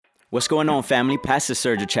What's going on, family? Pastor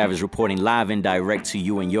Sergio Chavez reporting live and direct to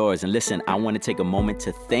you and yours. And listen, I want to take a moment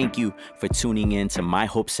to thank you for tuning in to My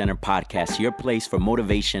Hope Center podcast, your place for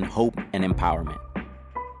motivation, hope, and empowerment.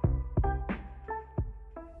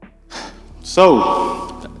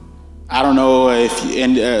 So, I don't know if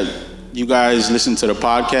you guys listened to the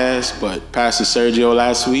podcast, but Pastor Sergio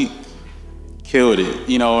last week killed it,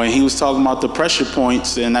 and he was talking about the pressure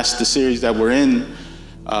points, and that's the series that we're in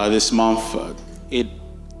this month.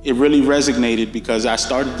 It really resonated because I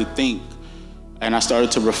started to think and I started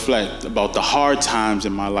to reflect about the hard times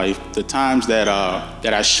in my life, the times that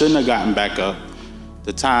I shouldn't have gotten back up,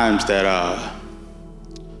 the times that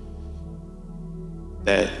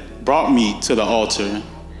brought me to the altar,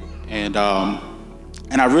 and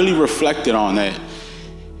I really reflected on that.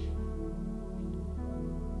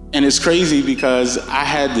 And it's crazy because I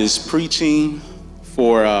had this preaching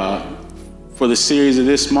for the series of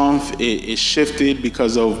this month. It shifted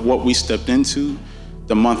because of what we stepped into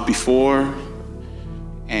the month before,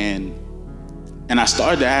 and I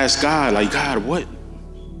started to ask God, like, God, what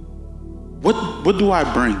do I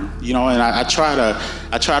bring? And I try to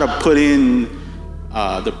put in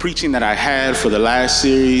the preaching that I had for the last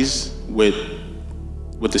series with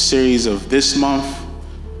the series of this month,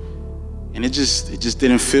 and it just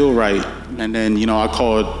didn't feel right. And then I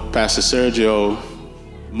called Pastor Sergio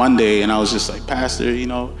Monday, and I was just like, Pastor, I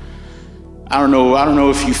don't know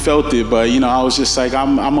if you felt it, but I was just like,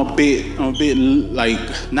 I'm a bit like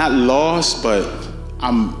not lost, but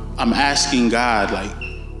I'm asking God, like,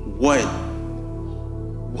 what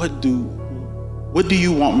do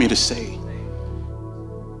you want me to say?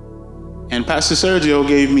 And Pastor Sergio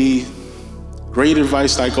gave me great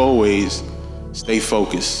advice, like always. Stay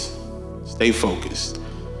focused.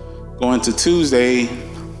 Going to Tuesday,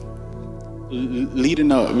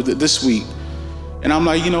 leading up this week, and I'm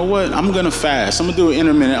like, you know what? I'm gonna fast. I'm gonna do an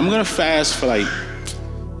intermittent. I'm gonna fast for like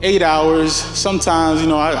 8 hours. Sometimes,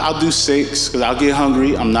 I'll do 6 because I'll get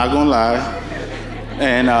hungry. I'm not gonna lie,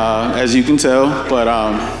 and as you can tell, but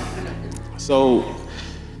so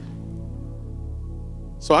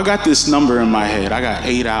I got this number in my head. I got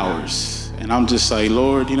 8 hours, and I'm just like,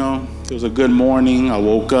 Lord, it was a good morning. I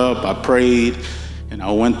woke up, I prayed, and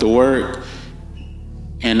I went to work.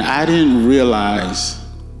 And I didn't realize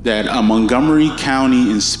that a Montgomery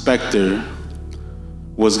County inspector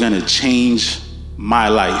was gonna change my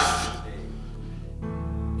life.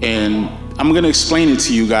 And I'm gonna explain it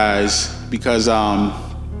to you guys because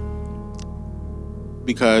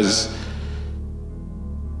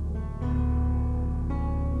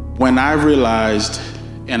when I realized,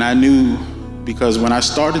 and I knew, because when I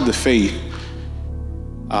started the faith,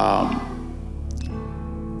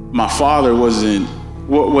 my father wasn't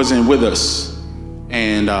with us,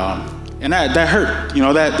 and that hurt.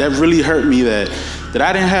 That really hurt me that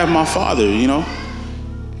I didn't have my father.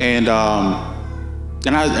 And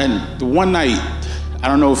one night, I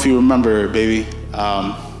don't know if you remember, baby,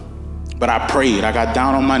 but I prayed. I got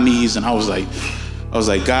down on my knees, and I was like,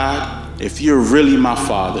 God, if you're really my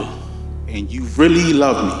father and you really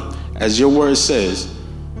love me, as your word says,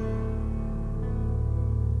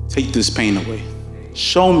 take this pain away.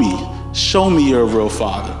 Show me you're a real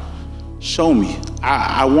father. Show me.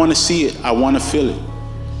 I want to see it. I want to feel it.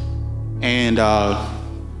 And,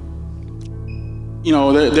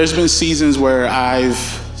 there's been seasons where I've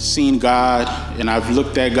seen God, and I've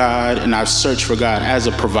looked at God, and I've searched for God as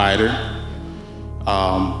a provider,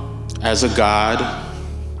 as a God,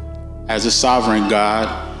 as a sovereign God,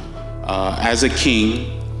 as a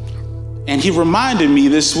king. And he reminded me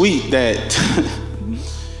this week that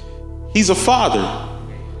he's a father.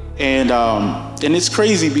 And it's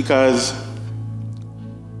crazy because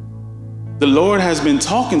the Lord has been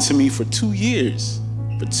talking to me for 2 years.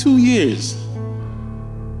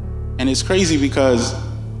 And it's crazy because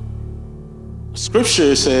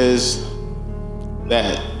Scripture says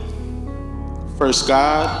that first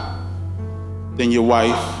God, then your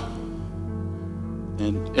wife,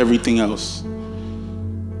 and everything else.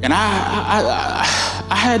 And I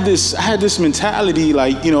had this mentality,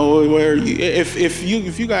 like, where if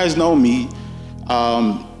you guys know me,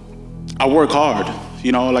 I work hard.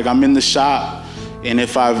 Like, I'm in the shop, and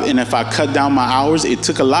if I cut down my hours, it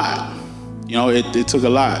took a lot. It took a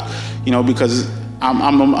lot. Because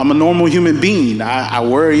I'm a normal human being. I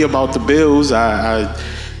worry about the bills. The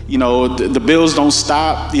bills don't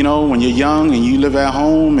stop. When you're young and you live at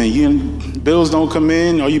home and bills don't come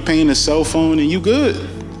in, or you paying a cell phone and you good.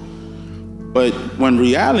 But when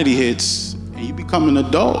reality hits and you become an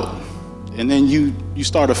adult, and then you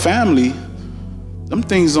start a family, them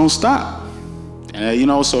things don't stop.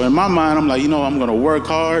 And, so in my mind, I'm like, I'm going to work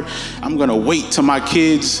hard. I'm going to wait till my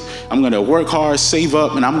kids. I'm going to work hard, save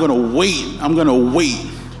up, and I'm going to wait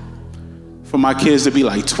for my kids to be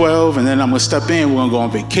like 12. And then I'm going to step in. We're going to go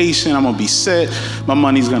on vacation. I'm going to be set. My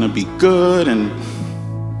money's going to be good. And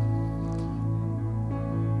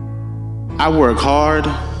I work hard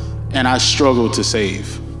and I struggle to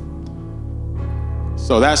save.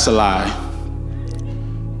 So that's a lie.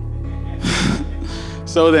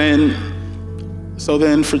 So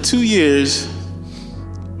then for 2 years,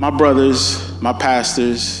 my brothers, my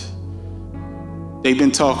pastors, they've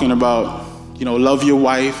been talking about, love your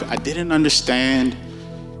wife. I didn't understand.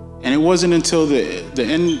 And it wasn't until the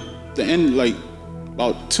end, like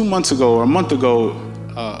about 2 months ago or a month ago,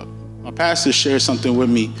 my pastor shared something with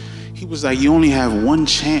me. He was like, you only have one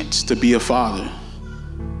chance to be a father.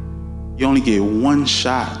 You only get one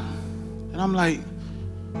shot. And I'm like,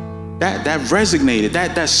 that resonated.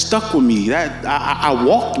 That stuck with me. That I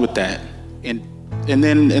walked with that. And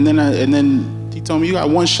then he told me, you got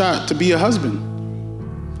one shot to be a husband.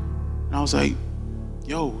 And I was like,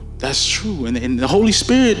 yo, that's true. And the Holy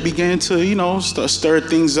Spirit began to, stir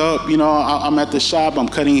things up. I'm at the shop, I'm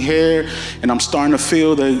cutting hair, and I'm starting to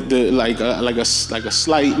feel like a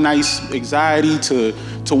slight nice anxiety to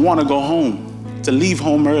want to go home, to leave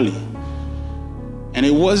home early. And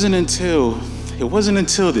it wasn't until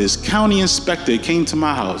this county inspector came to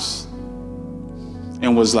my house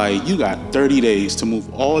and was like, you got 30 days to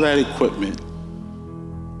move all that equipment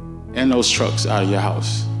and those trucks out of your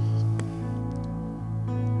house.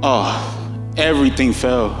 Oh, everything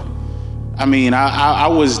fell. I mean, I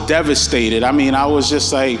was devastated. I mean, I was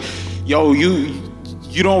just like, yo, you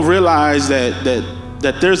don't realize that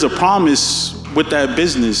there's a promise with that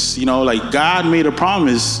business. Like God made a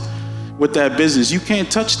promise with that business. You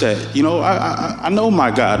can't touch that. I know my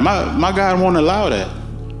God. My God won't allow that.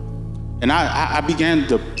 And I began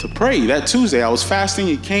to pray. That Tuesday, I was fasting.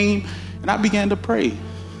 It came, and I began to pray.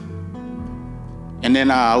 And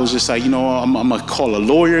then I was just like, I'm going to call a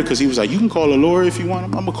lawyer, because he was like, you can call a lawyer if you want.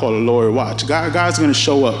 I'm going to call a lawyer. Watch. God's going to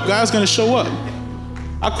show up. God's going to show up.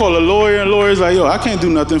 I call a lawyer, and the lawyer's like, yo, I can't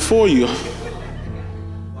do nothing for you.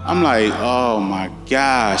 I'm like, oh, my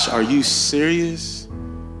gosh. Are you serious?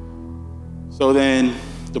 So then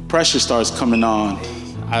the pressure starts coming on.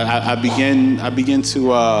 I begin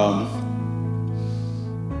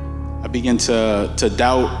to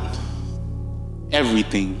doubt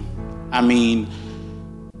everything. I mean,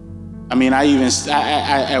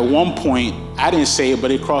 I at one point, I didn't say it,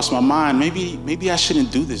 but it crossed my mind. Maybe I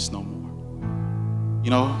shouldn't do this no more.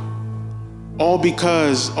 All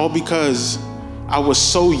because I was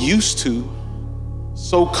so used to,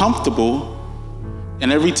 so comfortable.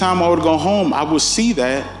 And every time I would go home, I would see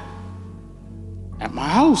that at my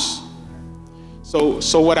house.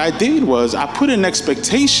 So what I did was I put an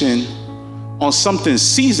expectation on something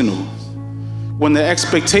seasonal when the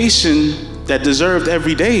expectation that deserved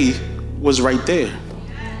every day was right there.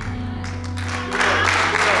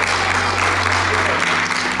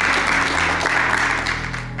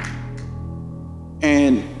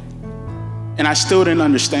 And I still didn't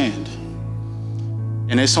understand.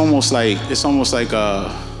 And it's almost like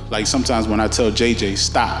sometimes when I tell JJ,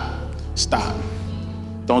 stop,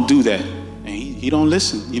 don't do that, and he don't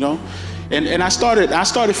listen, And I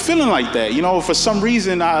started feeling like that, For some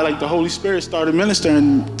reason, the Holy Spirit started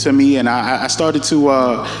ministering to me, and I started to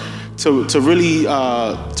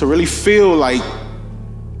really feel like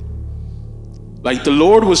the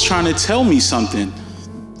Lord was trying to tell me something.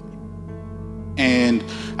 And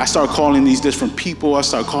I started calling these different people. I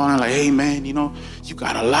started calling like, hey man, you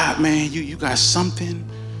got a lot, man. You got something,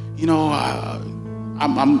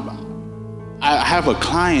 I have a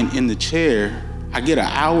client in the chair. I get an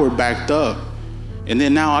hour backed up, and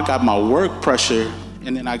then now I got my work pressure,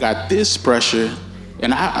 and then I got this pressure,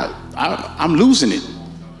 and I'm losing it.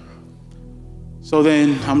 So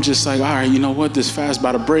then I'm just like, all right, you know what? This fast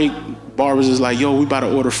about to break. Barbara's is like, yo, we about to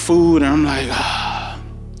order food, and I'm like,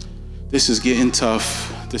 this is getting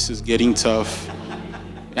tough. This is getting tough.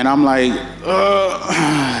 And I'm like,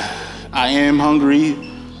 I am hungry,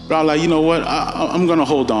 but I'm like, you know what? I'm gonna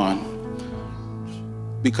hold on,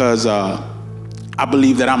 because I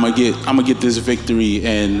believe that I'm gonna get this victory,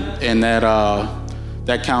 and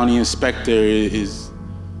that county inspector is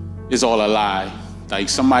all a lie. Like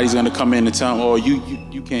somebody's gonna come in and tell him, oh,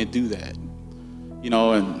 you can't do that,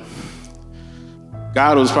 And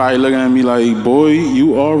God was probably looking at me like, boy,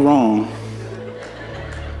 you are wrong.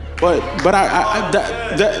 But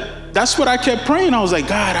that's what I kept praying. I was like,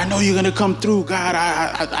 God, I know you're gonna come through. God,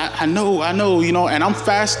 I know, And I'm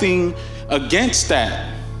fasting against that.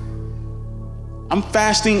 I'm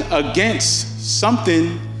fasting against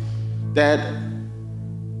something that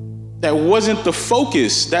wasn't the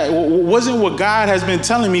focus, that wasn't what God has been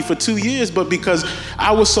telling me for 2 years, but because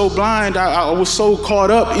I was so blind, I was so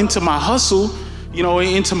caught up into my hustle,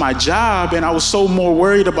 into my job, and I was so more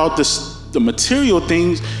worried about the material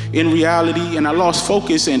things in reality, and I lost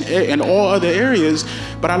focus in all other areas,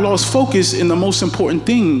 but I lost focus in the most important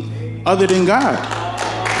thing other than God.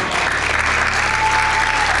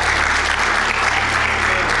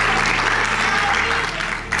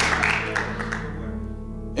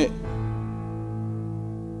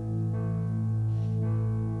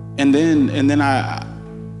 And then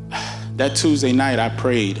that Tuesday night I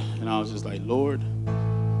prayed, and I was just like, Lord,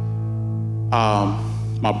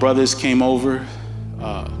 my brothers came over,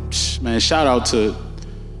 man, shout out to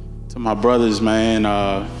my brothers, man,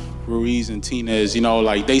 Ruiz and Tinez,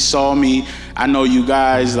 they saw me. I know you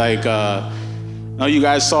guys, you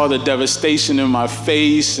guys saw the devastation in my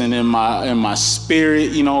face and in my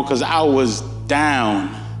spirit, because I was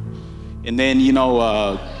down. And then,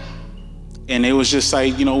 and it was just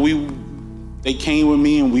like, they came with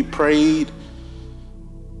me and we prayed.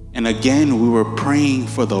 And again, we were praying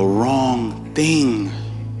for the wrong thing.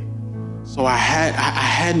 So I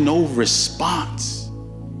had no response.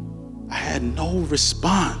 I had no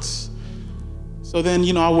response. So then,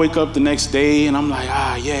 I wake up the next day and I'm like,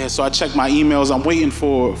 yeah. So I check my emails. I'm waiting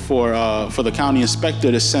for the county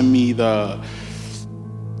inspector to send me the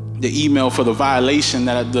email for the violation,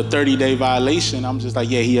 the 30-day violation. I'm just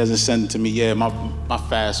like, yeah, he hasn't sent it to me. Yeah, my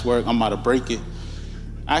fast work, I'm about to break it.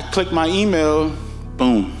 I click my email,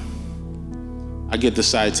 boom. I get the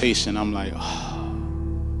citation. I'm like,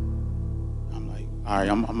 all right,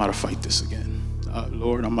 I'm about to fight this again.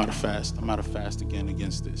 Lord, I'm about to fast. I'm about to fast again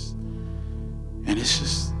against this. And it's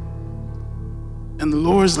just, and the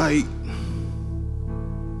Lord's like,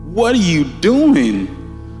 what are you doing?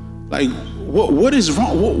 Like, what is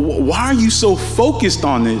wrong? Why are you so focused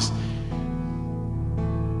on this?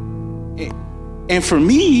 And for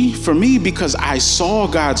me, because I saw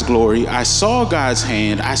God's glory, I saw God's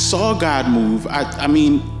hand, I saw God move. I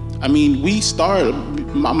mean, we started,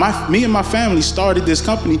 me and my family started this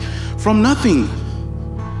company from nothing.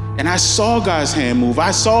 And I saw God's hand move.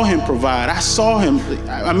 I saw him provide. I saw him.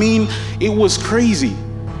 I mean, it was crazy.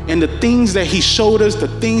 And the things that he showed us, the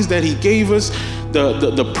things that he gave us,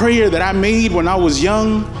 the prayer that I made when I was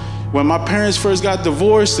young, when my parents first got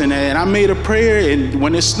divorced, and I made a prayer, and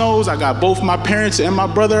when it snows, I got both my parents and my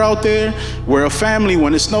brother out there. We're a family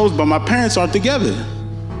when it snows, but my parents aren't together.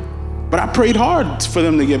 But I prayed hard for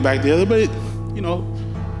them to get back together, but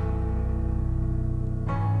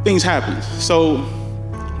things happen. So,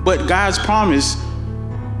 but God's promise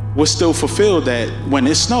was still fulfilled that when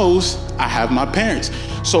it snows, I have my parents.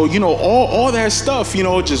 So, all that stuff,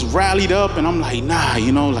 just rallied up, and I'm like, nah,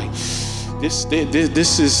 this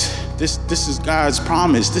is God's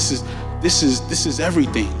promise. This is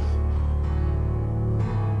everything.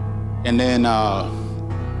 And then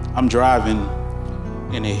I'm driving,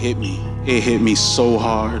 and it hit me. It hit me so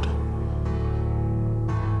hard.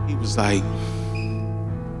 He was like,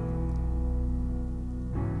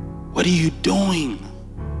 what are you doing?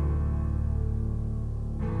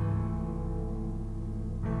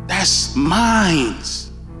 That's mine.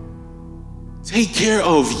 Take care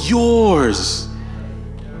of yours.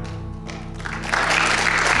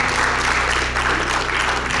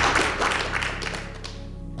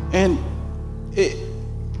 And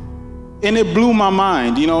it blew my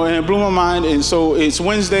mind, And so it's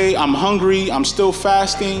Wednesday, I'm hungry, I'm still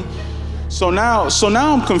fasting. So now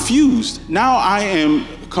I'm confused. Now I am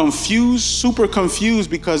confused, super confused,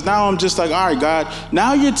 because now I'm just like, all right, God,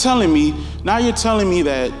 now you're telling me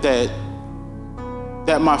that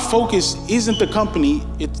my focus isn't the company,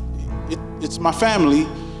 it's my family,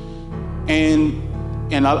 and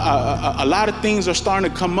a lot of things are starting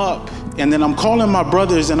to come up. And then I'm calling my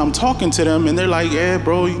brothers and I'm talking to them, and they're like, yeah,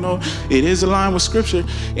 bro, it is aligned with scripture.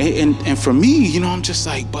 And for me, I'm just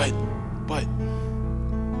like, but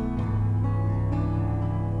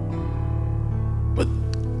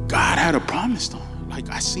God had a promise on it. Like,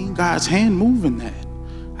 I seen God's hand move in that.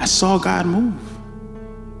 I saw God move.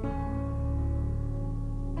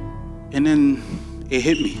 And then it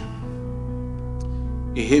hit me.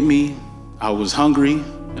 It hit me. I was hungry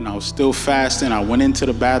and I was still fasting. I went into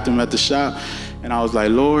the bathroom at the shop and I was like,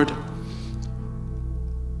 Lord,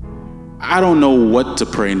 I don't know what to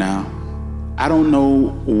pray now. I don't know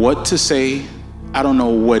what to say. I don't know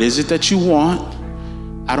what is it that you want.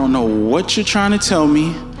 I don't know what you're trying to tell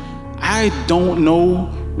me. I don't know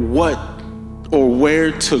what or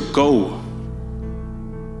where to go.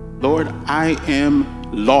 Lord, I am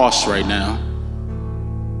lost right now.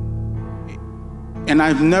 And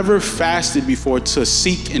I've never fasted before to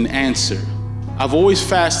seek an answer. I've always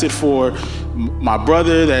fasted for my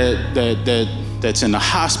brother that's in the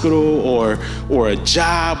hospital, or a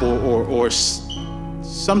job, or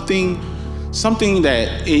something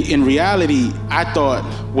that in reality I thought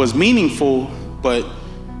was meaningful, but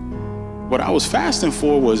what I was fasting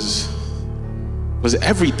for was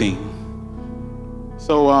everything.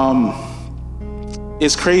 So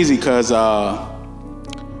it's crazy because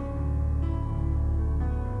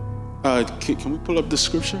can we pull up the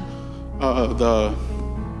scripture? The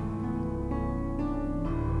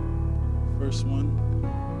first one.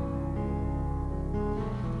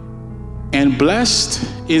 And blessed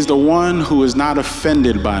is the one who is not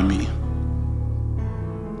offended by me.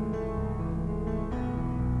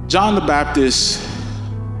 John the Baptist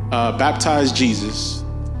baptized Jesus.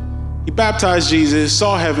 He baptized Jesus,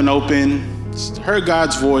 saw heaven open, heard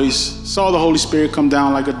God's voice, saw the Holy Spirit come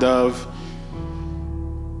down like a dove,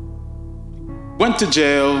 went to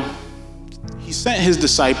jail. He sent his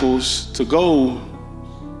disciples to go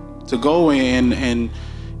and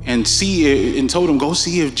see it, and told them, go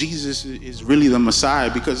see if Jesus is really the Messiah,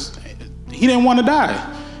 because he didn't want to die.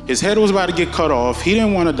 His head was about to get cut off. He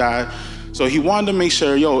didn't want to die. So he wanted to make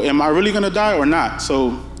sure, am I really going to die or not?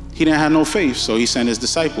 So he didn't have no faith. So he sent his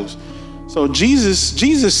disciples. So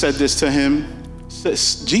Jesus said this to him.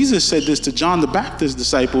 Jesus said this to John the Baptist's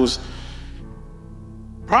disciples.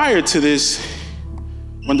 Prior to this,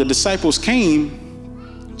 when the disciples came,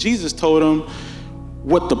 Jesus told them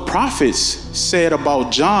what the prophets said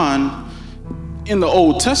about John in the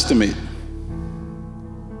Old Testament.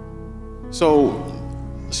 So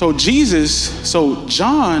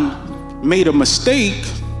John made a mistake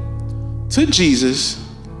to Jesus,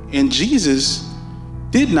 and Jesus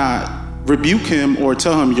did not rebuke him or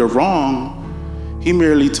tell him you're wrong. He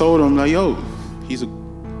merely told him like,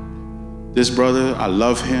 this brother, I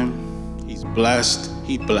love him. He's blessed.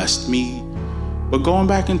 He blessed me. But going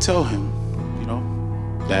back and tell him,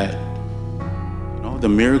 that, the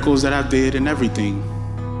miracles that I did and everything.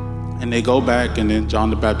 And they go back, and then John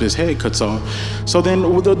the Baptist's head cuts off. So then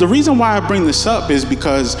the reason why I bring this up is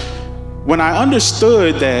because when I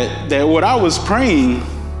understood that what I was praying,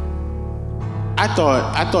 I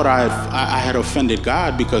thought I had offended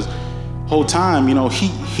God, because whole time,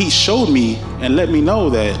 he showed me and let me know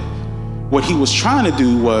that what he was trying to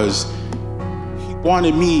do was he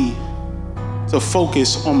wanted me to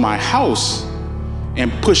focus on my house and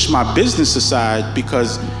push my business aside,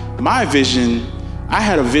 because my vision, I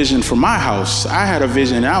had a vision for my house. I had a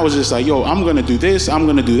vision, and I was just like, I'm going to do this. I'm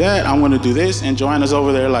going to do that. I'm going to do this. And Joanna's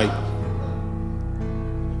over there like,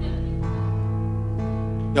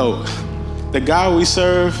 the God we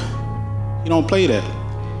serve, he don't play that.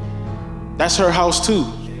 That's her house too.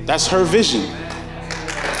 That's her vision.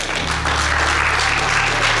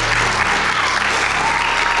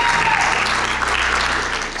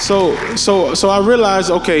 So I realized,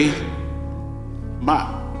 okay,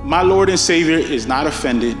 my Lord and Savior is not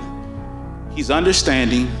offended. He's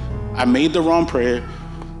understanding. I made the wrong prayer.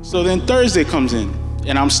 So then Thursday comes in,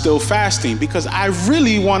 and I'm still fasting because I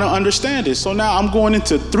really want to understand it. So now I'm going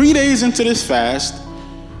into 3 days into this fast,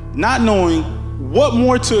 not knowing what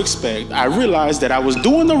more to expect. I realized that I was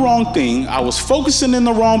doing the wrong thing. I was focusing in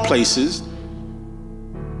the wrong places.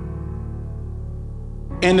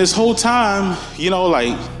 And this whole time,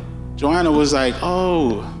 Joanna was like,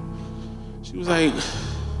 she was like,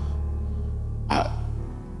 I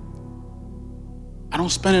don't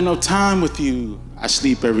spend enough time with you. I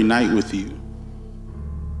sleep every night with you.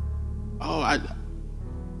 I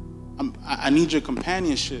need your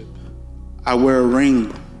companionship. I wear a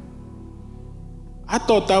ring. I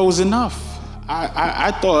thought that was enough.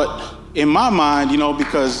 I thought in my mind,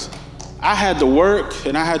 because I had to work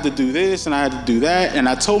and I had to do this and I had to do that. And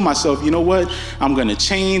I told myself, you know what? I'm going to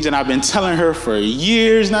change. And I've been telling her for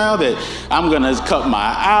years now that I'm going to cut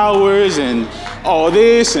my hours and all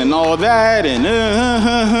this and all that. And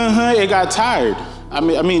it got tired.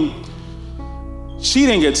 I mean, she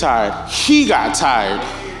didn't get tired. He got tired.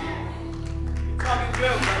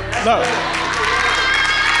 No.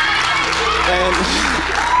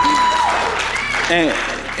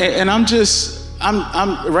 And I'm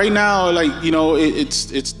right now,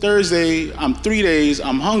 it's Thursday. I'm 3 days.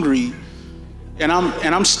 I'm hungry, and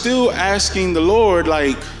I'm still asking the Lord,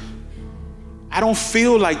 I don't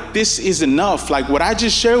feel like this is enough. Like what I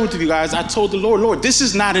just shared with you guys, I told the Lord, this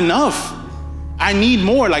is not enough. I need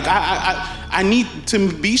more. I need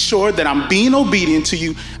to be sure that I'm being obedient to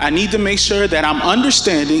you. I need to make sure that I'm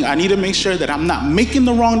understanding. I need to make sure that I'm not making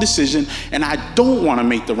the wrong decision. And I don't want to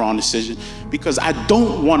make the wrong decision because I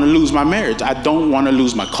don't want to lose my marriage. I don't want to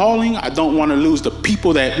lose my calling. I don't want to lose the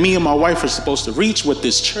people that me and my wife are supposed to reach with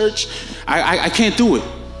this church. I can't do it.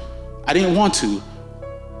 I didn't want to.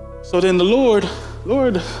 So then the Lord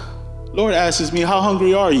asks me, how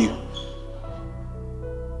hungry are you?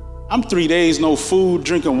 I'm 3 days, no food,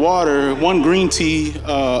 drinking water, 1 green tea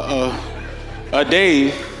a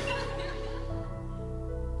day.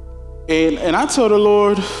 And I told the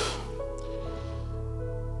Lord,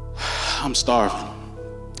 I'm starving.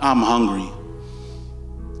 I'm hungry.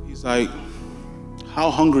 He's like, how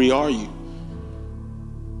hungry are you?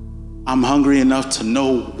 I'm hungry enough to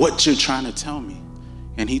know what you're trying to tell me.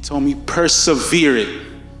 And he told me, persevere it.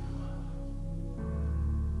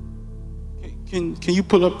 Can you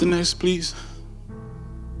pull up the next, please?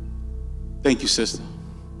 Thank you, sister.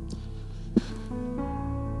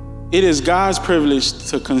 It is God's privilege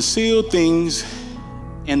to conceal things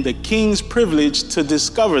and the king's privilege to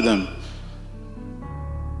discover them.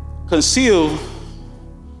 Conceal,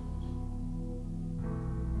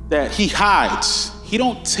 that he hides. He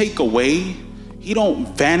don't take away. He don't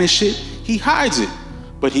vanish it. He hides it.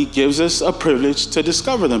 But he gives us a privilege to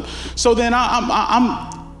discover them. So then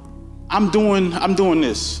I'm doing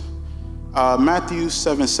this. Matthew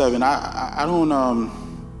 7:7.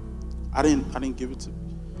 I didn't give it to.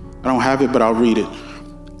 I don't have it, but I'll read it.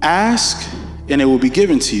 Ask and it will be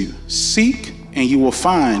given to you. Seek and you will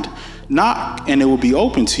find. Knock and it will be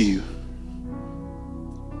open to you.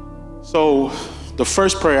 So the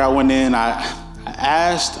first prayer I went in, I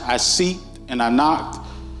asked, I seeked, and I knocked.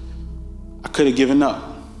 I could have given up,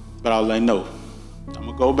 but I was like, no, I'm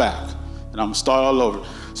gonna go back and I'm gonna start all over.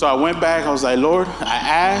 So I went back, I was like, Lord, I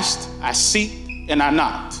asked, I seeked, and I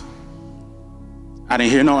knocked. I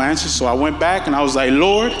didn't hear no answer, so I went back and I was like,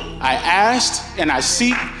 Lord, I asked, and I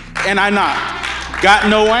seeked, and I knocked. Got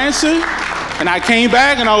no answer, and I came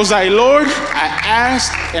back and I was like, Lord, I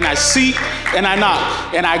asked, and I seeked, and I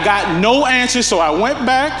knocked. And I got no answer, so I went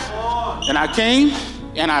back, and I came,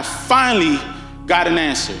 and I finally got an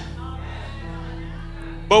answer.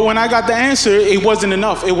 But when I got the answer, it wasn't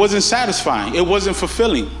enough. It wasn't satisfying. It wasn't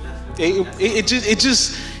fulfilling. It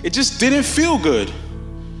just didn't feel good.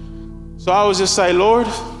 So I was just like, Lord,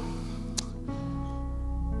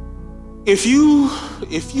 if you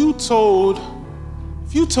told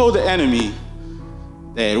the enemy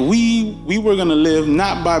that we were gonna live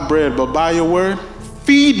not by bread but by your word,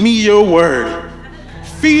 feed me your word.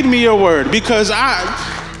 Feed me your word, because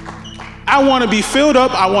I want to be filled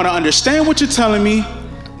up. I want to understand what you're telling me.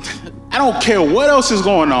 I don't care what else is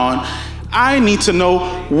going on. I need to know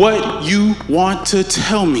what you want to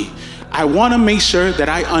tell me. I want to make sure that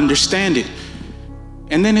I understand it.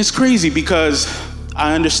 And then it's crazy because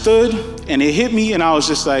I understood and it hit me and I was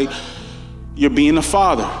just like, you're being a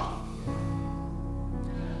father.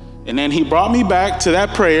 And then he brought me back to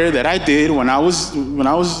that prayer that I did when I was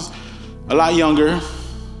a lot younger.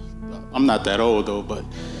 I'm not that old though, but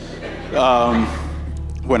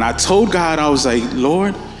when I told God, I was like,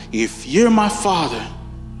 Lord, if you're my father,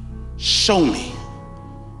 show me.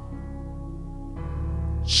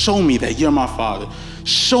 Show me that you're my father.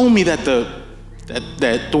 Show me that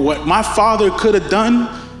what my father could have done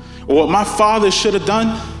or what my father should have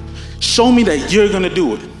done, show me that you're gonna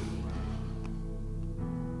do it.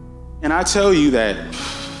 And I tell you that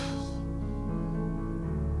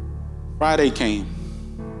Friday came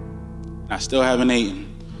and I still haven't eaten.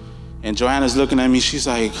 And Joanna's looking at me, she's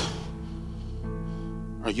like,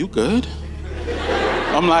 are you good?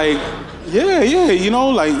 I'm like, yeah, you know,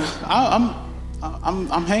 like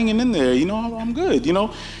I'm hanging in there, you know, I'm good, you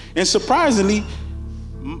know. And surprisingly,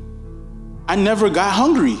 I never got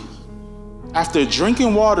hungry. After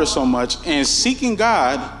drinking water so much and seeking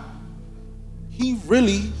God, he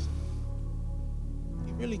really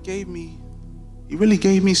gave me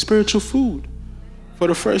spiritual food for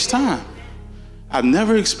the first time. I've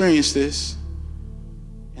never experienced this.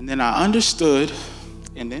 And then I understood,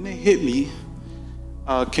 and then it hit me.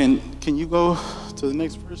 Can you go to the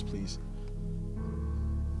next verse, please?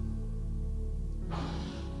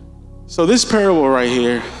 So this parable right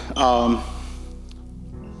here,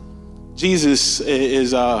 Jesus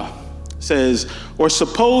says, or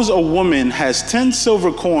suppose a woman has 10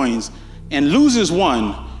 silver coins and loses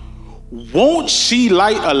one, won't she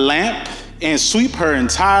light a lamp and sweep her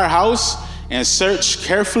entire house and search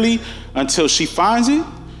carefully until she finds it?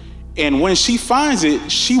 And when she finds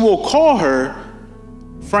it, she will call her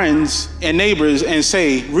friends and neighbors and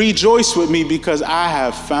say, rejoice with me because I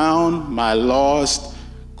have found my lost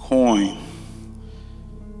coin.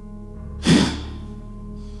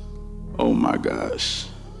 my gosh.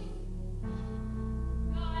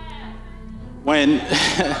 When,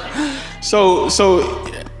 so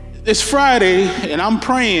it's Friday and I'm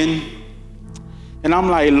praying and I'm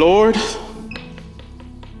like, Lord,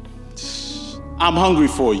 I'm hungry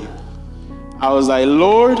for you. I was like,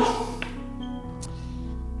 Lord,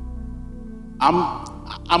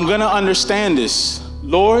 I'm gonna understand this.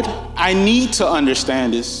 Lord, I need to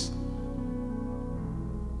understand this.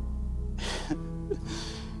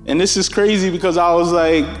 And this is crazy because I was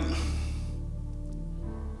like,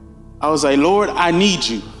 Lord, I need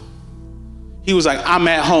you. He was like, I'm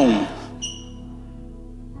at home.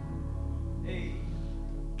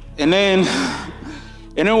 And then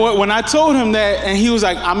when I told him that, and he was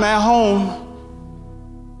like, I'm at home.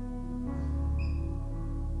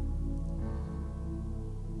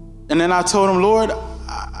 And then I told him, Lord,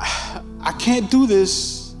 I can't do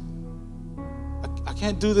this. I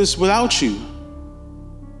can't do this without you.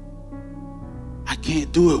 I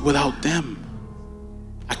can't do it without them.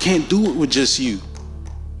 I can't do it with just you.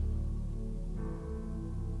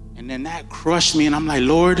 And then that crushed me, and I'm like,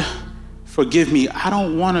 Lord, forgive me. I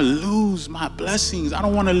don't want to lose my blessings. I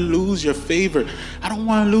don't want to lose your favor. I don't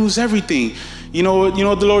want to lose everything. You know what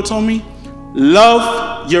the Lord told me?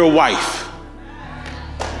 Love your wife.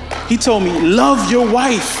 He told me, love your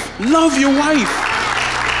wife. Love your wife.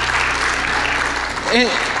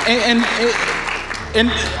 And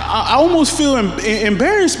I almost feel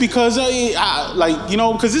embarrassed because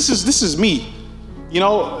because this is me.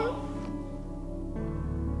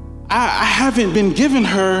 I haven't been giving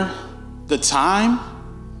her the time,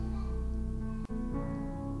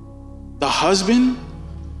 the husband,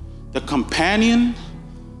 the companion,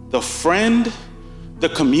 the friend, the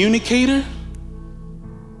communicator.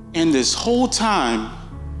 And this whole time,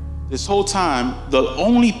 the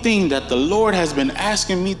only thing that the Lord has been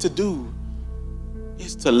asking me to do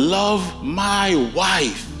is to love my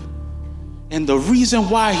wife. And the reason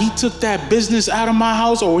why he took that business out of my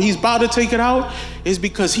house, or he's about to take it out, is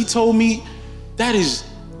because he told me that is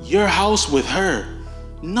your house with her.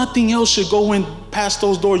 Nothing else should go in past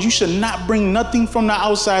those doors. You should not bring nothing from the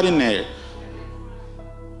outside in there.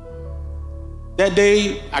 That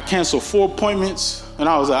day, I canceled 4 appointments, and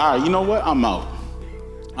I was like, all right, you know what? I'm out.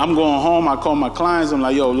 I'm going home. I call my clients. I'm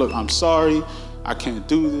like, yo, look, I'm sorry. I can't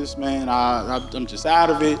do this, man. I'm just out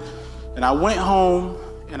of it. And I went home,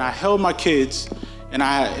 and I held my kids, and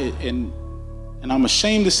I'm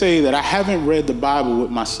ashamed to say that I haven't read the Bible with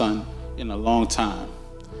my son in a long time.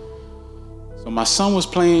 So my son was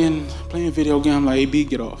playing video game. I'm like, AB,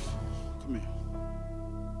 get off. Come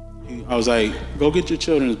here. I was like, go get your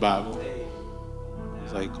children's Bible. I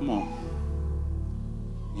was like, come on.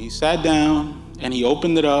 And he sat down and he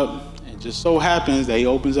opened it up, and just so happens that he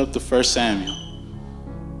opens up to 1 Samuel.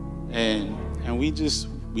 And we just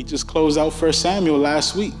closed out 1 Samuel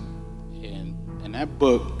last week. And that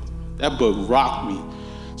book rocked me.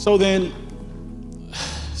 So then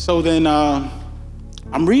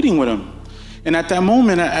I'm reading with him. And at that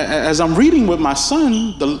moment, as I'm reading with my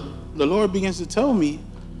son, the Lord begins to tell me,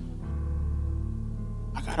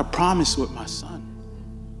 I got a promise with my son.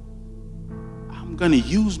 I'm going to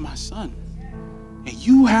use my son. And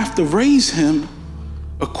you have to raise him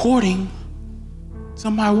according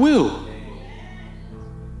to my will.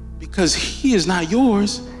 Because he is not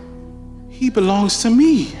yours. He belongs to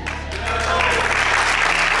me.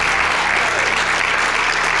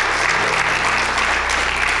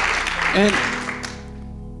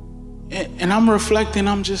 And I'm reflecting,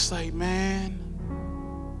 I'm just like, man,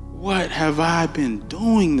 what have I been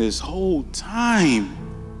doing this whole time?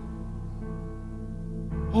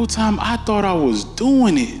 Whole time I thought I was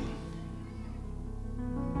doing it.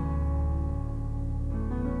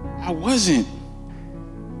 I wasn't.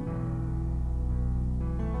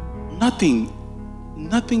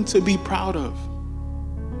 Nothing to be proud of.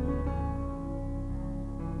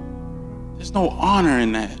 There's no honor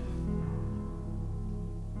in that.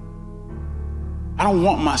 I don't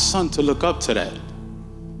want my son to look up to that.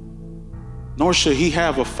 Nor should he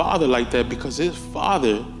have a father like that, because his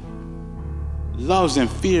father loves and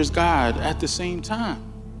fears God at the same time.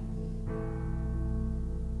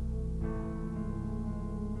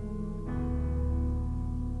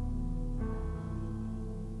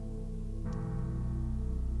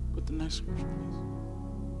 Put the next scripture, please.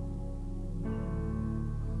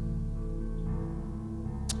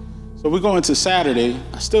 So we're going to Saturday.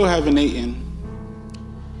 I still haven't eaten.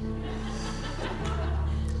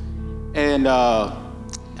 And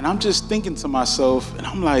I'm just thinking to myself, and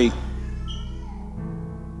I'm like,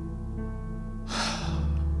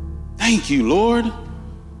 thank you, Lord.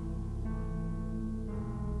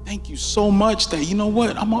 Thank you so much that, you know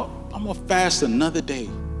what, I'm I'm going to fast another day.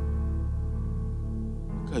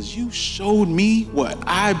 Because you showed me what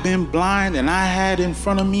I've been blind and I had in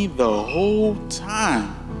front of me the whole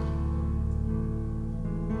time.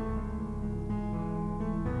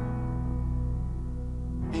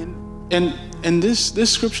 And this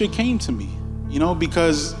scripture came to me,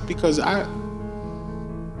 because I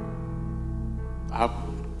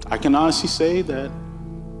can honestly say that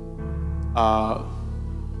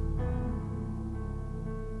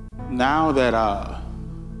now that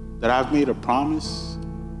I've made a promise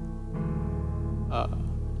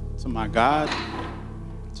to my God,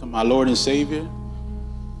 to my Lord and Savior,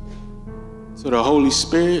 to the Holy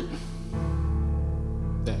Spirit,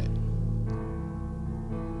 that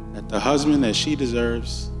the husband that she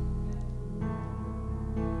deserves,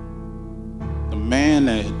 the man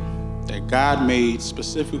that God made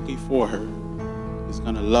specifically for her, is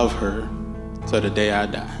gonna love her till the day I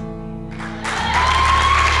die.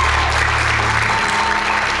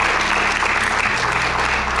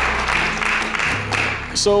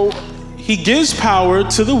 So he gives power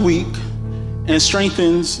to the weak and strength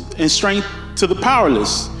to the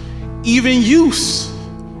powerless. Even youths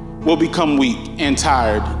will become weak and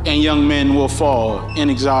tired, and young men will fall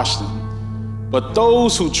in exhaustion. But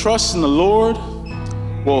those who trust in the Lord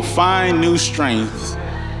will find new strength.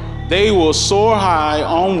 They will soar high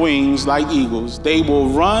on wings like eagles. They will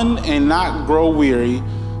run and not grow weary.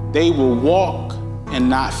 They will walk and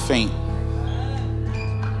not faint.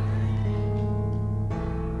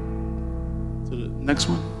 To the next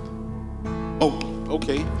one. Oh,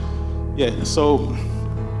 okay. Yeah, so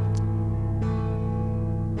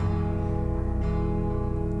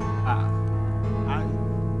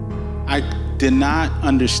I did not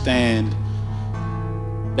understand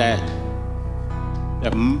that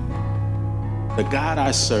the God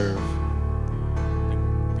I serve,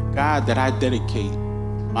 the God that I dedicate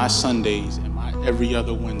my Sundays and my every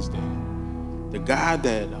other Wednesday, the God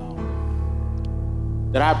that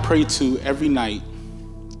I pray to every night,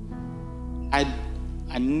 I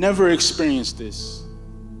never experienced this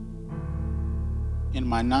in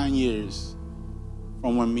my 9 years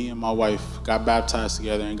from when me and my wife got baptized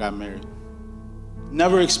together and got married.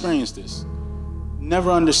 Never experienced this.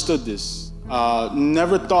 Never understood this.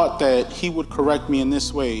 Never thought that he would correct me in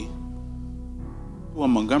this way to a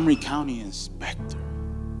Montgomery County inspector.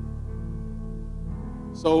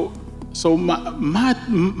 So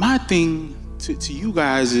my thing to you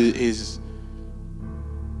guys is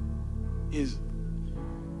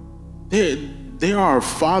there are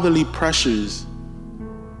fatherly pressures.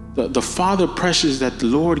 The father pressures that the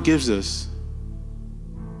Lord gives us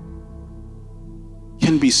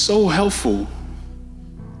can be so helpful.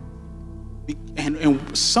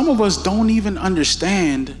 And some of us don't even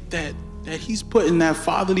understand that he's putting that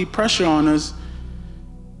fatherly pressure on us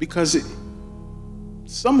because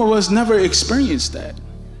some of us never experienced that.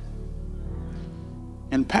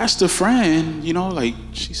 And Pastor Fran, like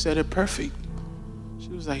she said it perfect. She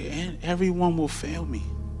was like, and everyone will fail me.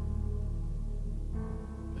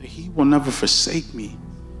 He will never forsake me.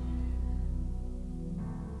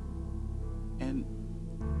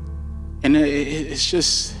 And it's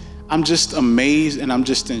just, I'm just amazed and I'm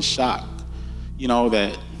just in shock,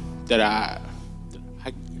 that I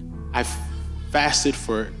fasted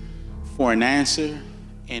for an answer,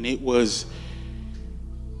 and it was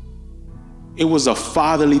a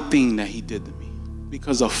fatherly thing that he did to me,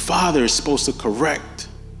 because a father is supposed to correct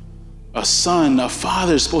a son. A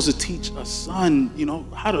father is supposed to teach a son,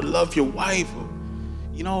 how to love your wife,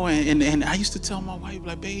 and I used to tell my wife,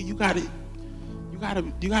 like, babe, you gotta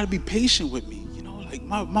be patient with me. Like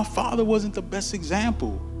my father wasn't the best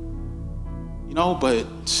example, but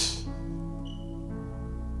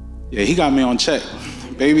yeah, he got me on check,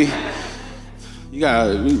 baby. We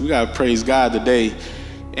gotta praise God today.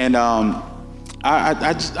 And I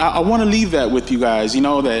want to leave that with you guys,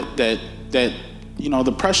 that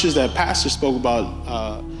the pressures that Pastor spoke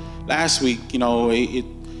about last week,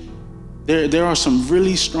 there are some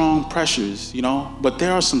really strong pressures, but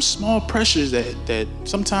there are some small pressures that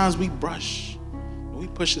sometimes we brush, we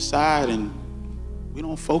push aside, and we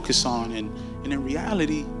don't focus on. And in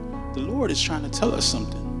reality, the Lord is trying to tell us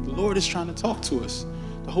something. The Lord is trying to talk to us.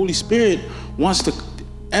 The Holy Spirit wants to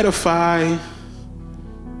edify,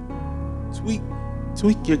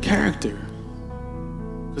 tweak your character,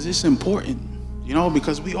 because it's important,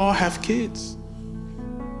 because we all have kids.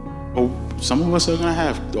 Or some of us are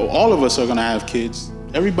or all of us are gonna have kids.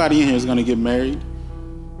 Everybody in here is gonna get married.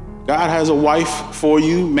 God has a wife for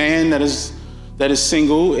you, man that is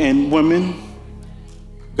single, and women.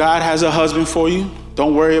 God has a husband for you.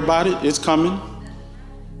 Don't worry about it, it's coming.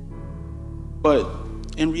 But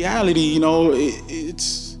in reality,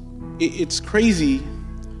 it's crazy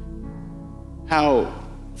how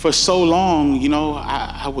for so long,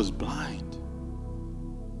 I was blind.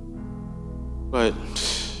 But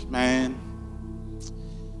man,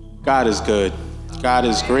 God is good. God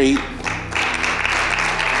is great.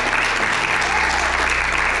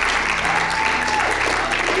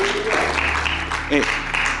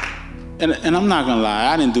 And I'm not gonna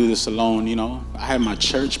lie, I didn't do this alone, I had my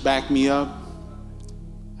church back me up.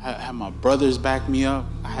 I had my brothers back me up.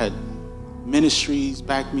 I had ministries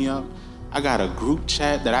back me up. I got a group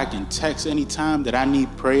chat that I can text anytime that I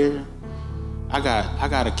need prayer. I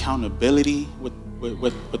got accountability with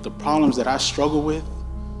the problems that I struggle with.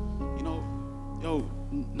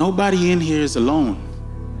 Nobody in here is alone.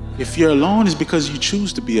 If you're alone, it's because you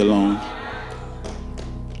choose to be alone.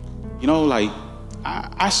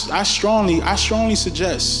 I strongly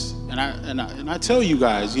suggest, and I tell you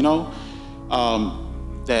guys,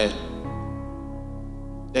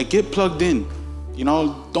 that get plugged in.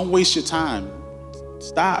 Don't waste your time.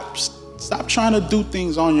 Stop trying to do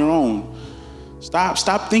things on your own.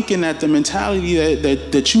 Stop thinking that the mentality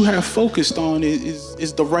that you have focused on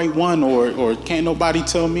is the right one, or can't nobody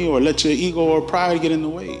tell me, or let your ego or pride get in the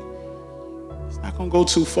way. It's not gonna go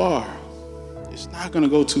too far. It's not gonna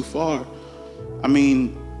go too far. I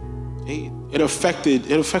mean, it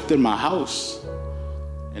affected my house.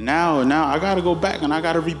 And now I gotta go back and I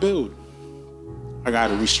gotta rebuild. I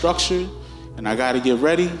gotta restructure and I gotta get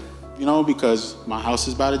ready, because my house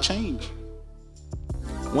is about to change.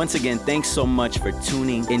 Once again, thanks so much for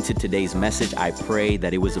tuning into today's message. I pray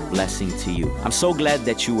that it was a blessing to you. I'm so glad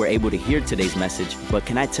that you were able to hear today's message, but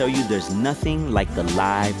can I tell you there's nothing like the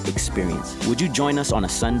live experience. Would you join us on a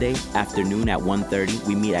Sunday afternoon at 1:30?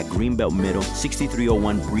 We meet at Greenbelt Middle,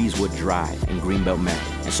 6301 Breezewood Drive in Greenbelt, Maryland.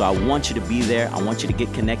 And so I want you to be there. I want you to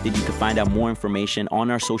get connected. You can find out more information on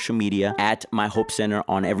our social media at My Hope Center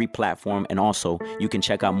on every platform. And also, you can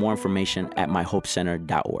check out more information at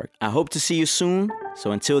myhopecenter.org. I hope to see you soon.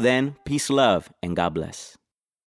 So until then, peace, love, and God bless.